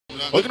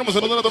Hoy queremos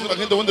saludar a toda la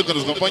gente bonita que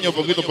nos acompaña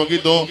poquito a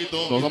poquito.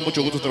 Nos da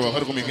mucho gusto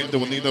trabajar con mi gente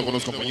bonita, con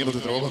los compañeros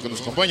de trabajo que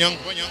nos acompañan.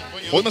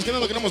 Hoy más que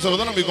nada queremos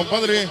saludar a mi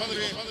compadre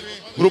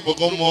Grupo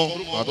Como,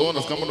 a todas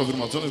las cámaras de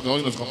firmaciones que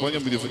hoy nos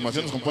acompañan,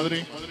 videofirmaciones,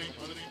 compadre.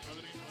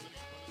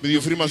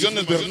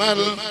 Videofirmaciones Bernal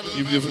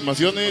y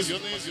videofirmaciones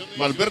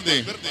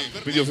Malverde.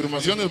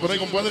 Videofirmaciones por ahí,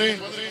 compadre.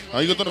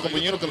 Ahí con todos los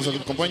compañeros que nos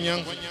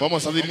acompañan.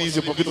 Vamos a dar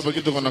inicio poquito a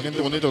poquito con la gente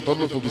bonita, todos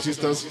los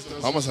publicistas.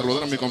 Vamos a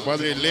saludar a mi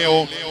compadre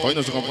Leo. Hoy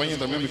nos acompaña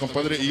también mi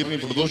compadre Irving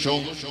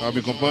Production. A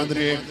mi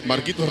compadre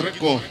Marquitos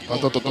Reco.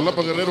 Hasta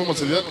Totolapa Guerrero.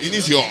 Vamos a dar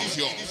inicio.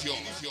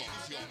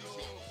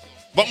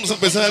 Vamos a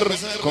empezar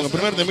con el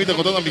primer temita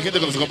con toda mi gente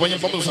que nos acompaña.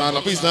 Vamos a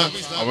la pista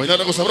a bailar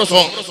algo sabroso.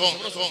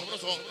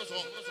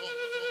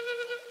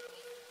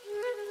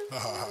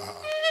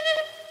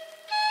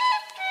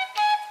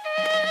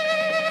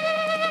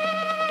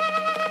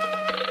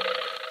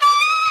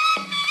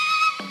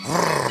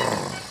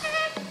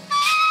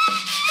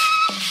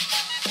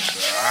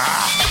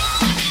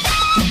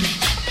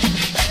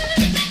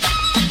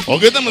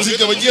 Ok, damas y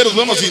caballeros,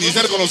 vamos a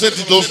iniciar con los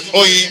éxitos.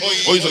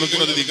 Hoy se los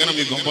quiero dedicar a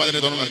mi compadre,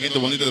 toda una gente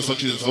bonita de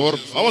Xochitl del Sabor.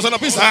 Vamos a la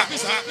pista.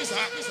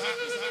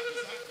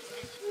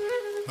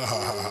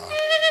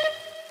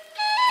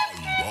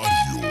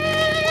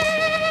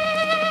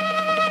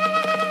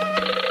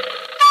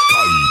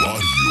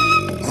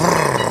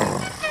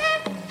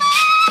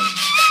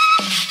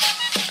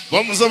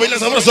 Vamos a bailar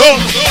sabroso.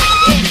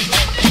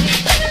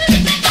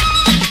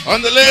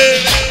 Ándale.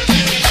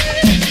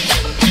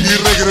 Y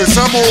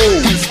regresamos.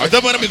 Ahí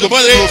está para mi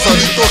compadre. Los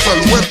adictos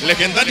al web.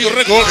 Legendario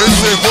récord.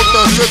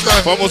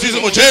 SJZ.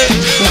 Famosísimo Chel.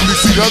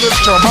 Publicidad del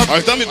chamaco. Ahí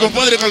está mi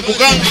compadre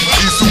Calcucán.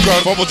 Y su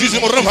car.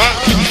 Famosísimo Rafa.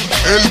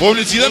 El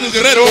Publicidad del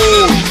Guerrero.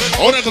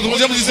 Ahora como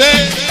se dice.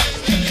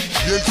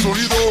 Y el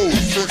sonido.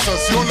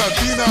 Sensación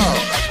latina.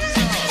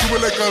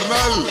 Súbele,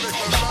 carnal.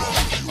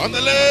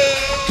 Ándale.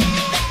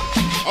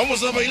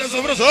 Vamos a bailar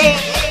sabroso.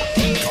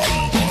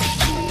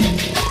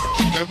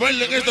 Que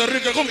bailen esta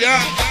rica cumbia.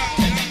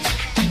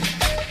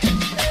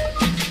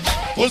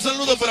 Un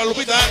saludo para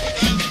Lupita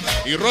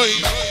y Roy,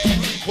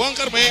 Juan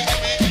Carmen.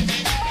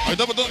 Ahí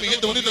está para toda mi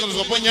gente bonita que nos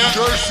acompaña.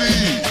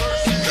 Jersey.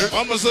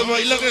 Vamos a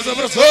bailar que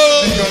sabroso.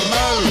 Y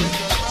carnal.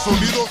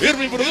 Sonido.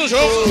 Irving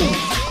Production.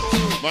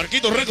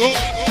 Marquito Reco.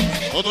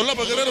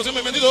 Totolapa Guerrero,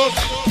 siempre vendidos.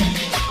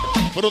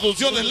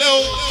 Producciones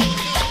Leo.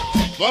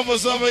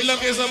 Vamos a bailar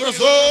que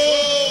sabroso.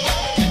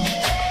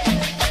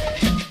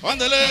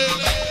 Ándale.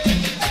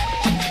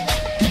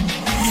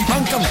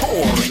 Iván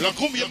Cantor. La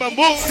cumbia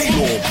bambú.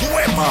 Estilo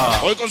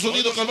Poema. Hoy con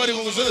sonido Calvario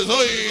con ustedes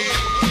hoy.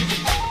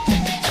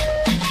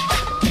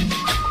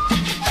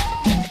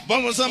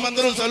 Vamos a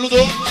mandar un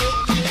saludo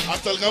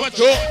hasta el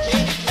Gabacho.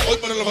 Hoy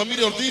para la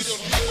familia Ortiz.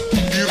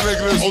 Y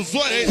regresamos. Con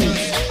Suárez.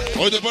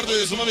 Hoy de parte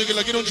de su mami que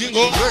la quiere un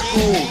chingo.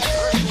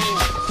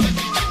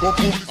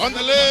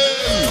 Ándale.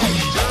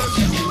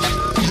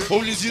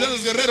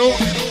 Publicidades Guerrero.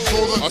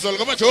 Hasta el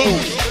Gabacho.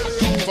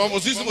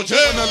 Famosísimo Chel.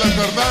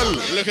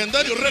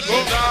 Legendario Reco.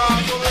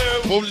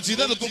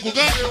 Publicidad de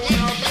Tuncucán.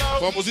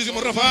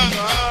 Famosísimo Rafa.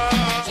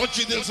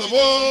 Xochitl del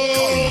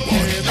Sabor.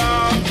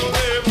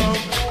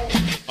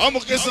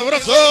 Vamos que es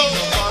abrazo.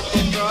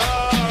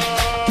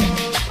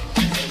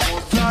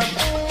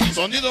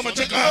 Sonido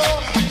Machaca.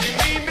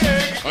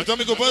 Ahí está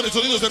mi compadre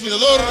Sonido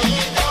Terminador.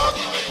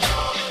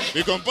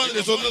 Mi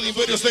compadre Sonido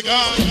Imperio Azteca.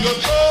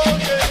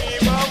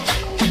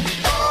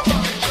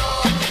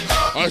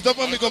 Ahí está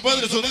para mi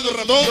compadre Sonido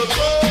Ratón.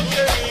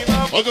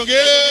 ¿O con quién?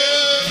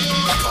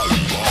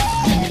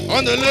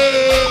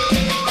 Ándale.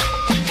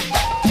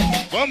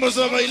 Vamos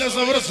a bailar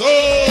sabroso.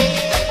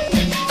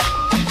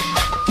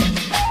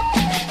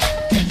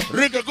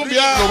 Rica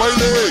cumbia. Lo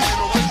baile.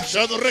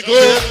 Shadow Record.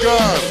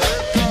 Edgar.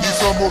 Y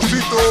su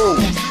amorcito.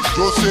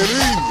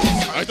 Jocelyn.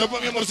 Ahí está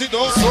para mi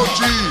amorcito.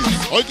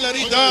 Xochitl. Hoy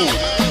Clarita.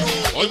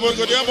 Hoy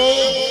borgoneamos.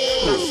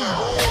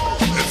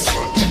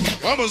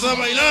 Vamos a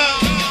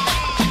bailar.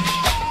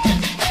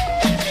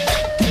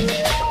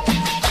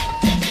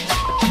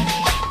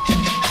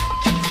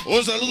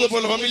 Un saludo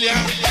por la familia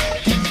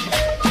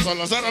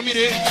Salazar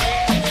Ramírez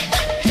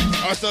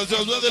hasta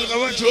Ciudad del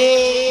Gabacho.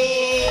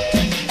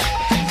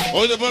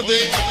 Hoy de parte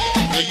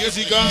de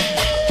Jessica,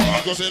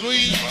 José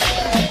Luis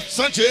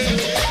Sánchez.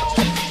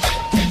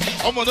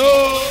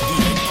 Vámonos.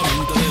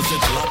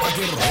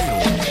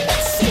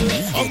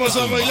 Vamos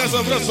a bailar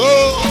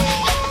sabroso.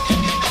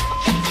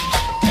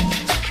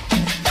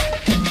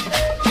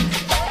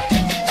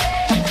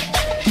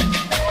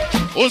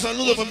 Un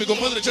saludo para mi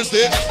compadre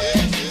Cheste.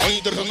 Hoy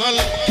internacional,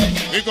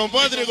 mi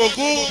compadre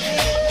Goku,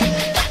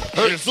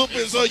 el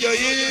Super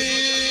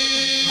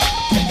Saiyajin.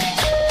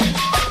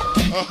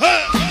 Ajá.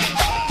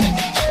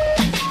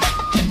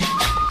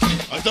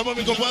 Ahí estamos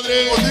mi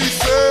compadre.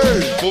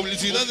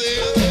 Publicidad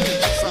de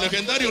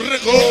Legendario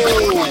Reco.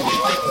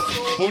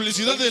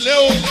 Publicidad de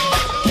Leo.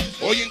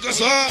 Hoy en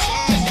casa.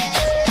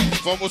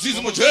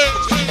 Famosísimo Chel.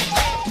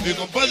 Mi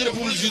compadre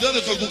publicidad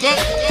de Calcucán.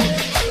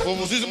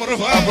 Famosísimo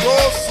Rafa.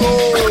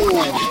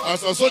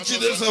 Hasta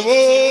Xochitl del Sabor.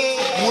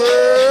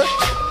 Güey.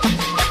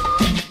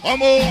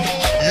 Vamos.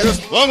 Y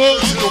es Vamos.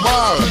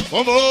 Omar,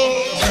 Vamos.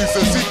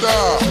 princesita,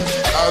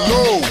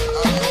 aló,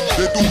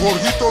 de tu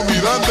Jorgito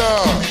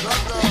Miranda,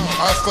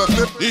 hasta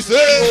te Dice.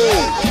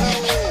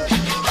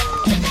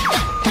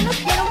 Yo no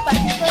quiero un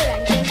pasito de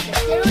Lanchester,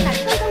 quiero una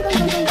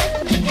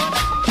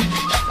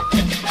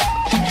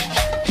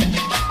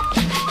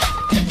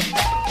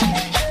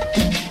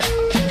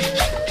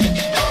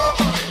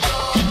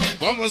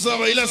Vamos a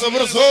bailar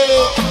sabroso.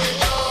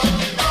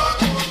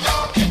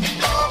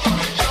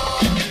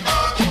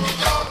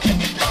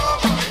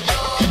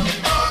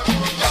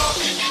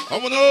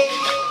 Vámonos.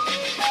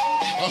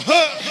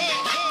 Ajá.